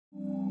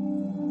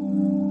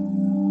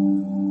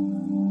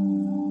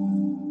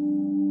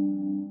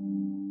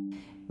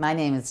My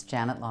name is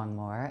Janet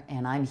Longamore,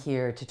 and I'm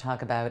here to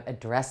talk about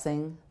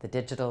addressing the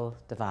digital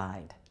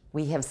divide.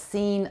 We have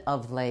seen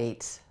of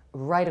late,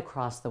 right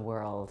across the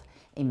world,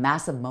 a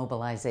massive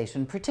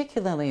mobilization,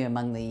 particularly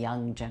among the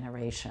young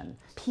generation.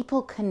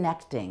 People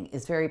connecting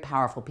is very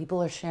powerful.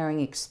 People are sharing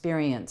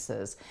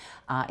experiences.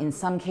 In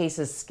some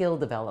cases, skill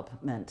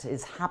development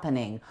is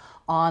happening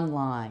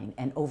online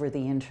and over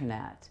the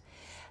internet.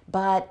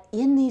 But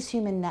in these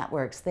human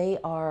networks, they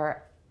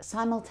are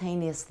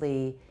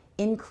simultaneously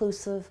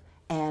inclusive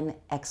and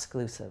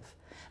exclusive.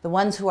 The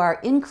ones who are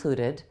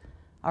included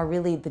are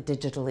really the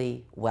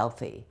digitally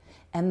wealthy,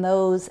 and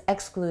those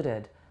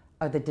excluded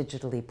are the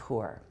digitally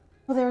poor.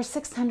 Well, there are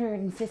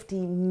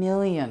 650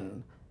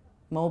 million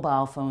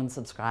mobile phone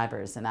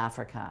subscribers in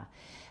Africa,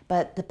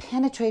 but the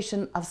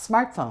penetration of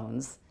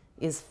smartphones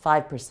is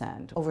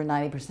 5%. Over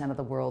 90% of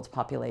the world's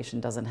population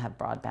doesn't have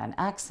broadband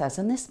access,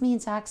 and this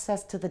means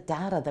access to the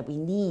data that we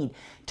need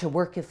to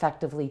work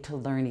effectively, to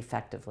learn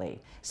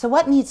effectively. So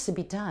what needs to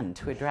be done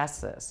to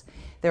address this?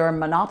 There are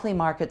monopoly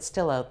markets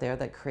still out there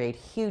that create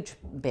huge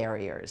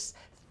barriers.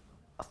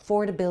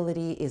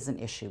 Affordability is an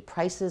issue.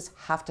 Prices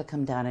have to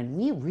come down, and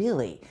we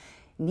really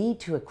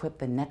need to equip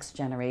the next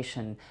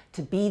generation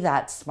to be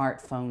that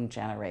smartphone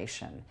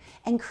generation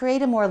and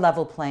create a more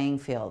level playing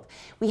field.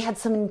 We had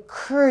some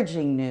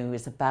encouraging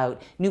news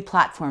about new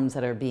platforms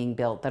that are being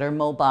built that are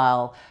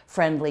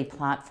mobile-friendly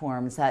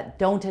platforms that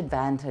don't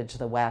advantage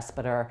the West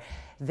but are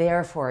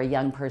there for a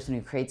young person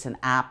who creates an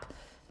app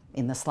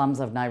in the slums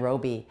of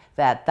Nairobi,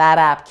 that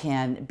app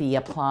can be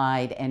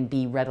applied and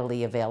be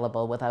readily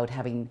available without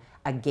having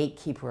a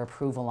gatekeeper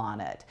approval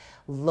on it.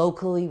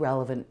 Locally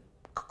relevant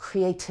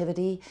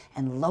creativity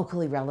and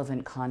locally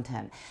relevant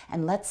content.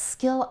 And let's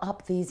skill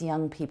up these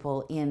young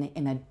people in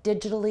a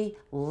digitally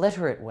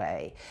literate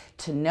way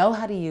to know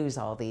how to use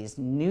all these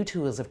new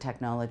tools of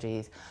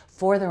technologies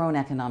for their own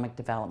economic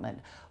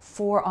development,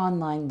 for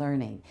online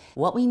learning.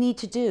 What we need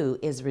to do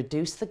is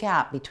reduce the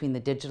gap between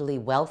the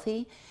digitally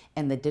wealthy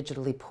and the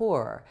digitally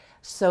poor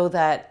so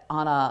that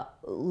on a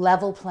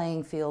level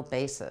playing field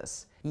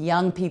basis,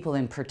 young people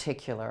in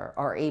particular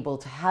are able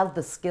to have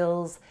the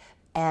skills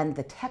and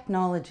the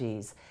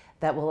technologies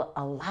that will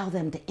allow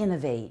them to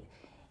innovate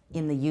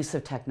in the use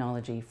of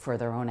technology for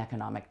their own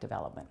economic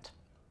development.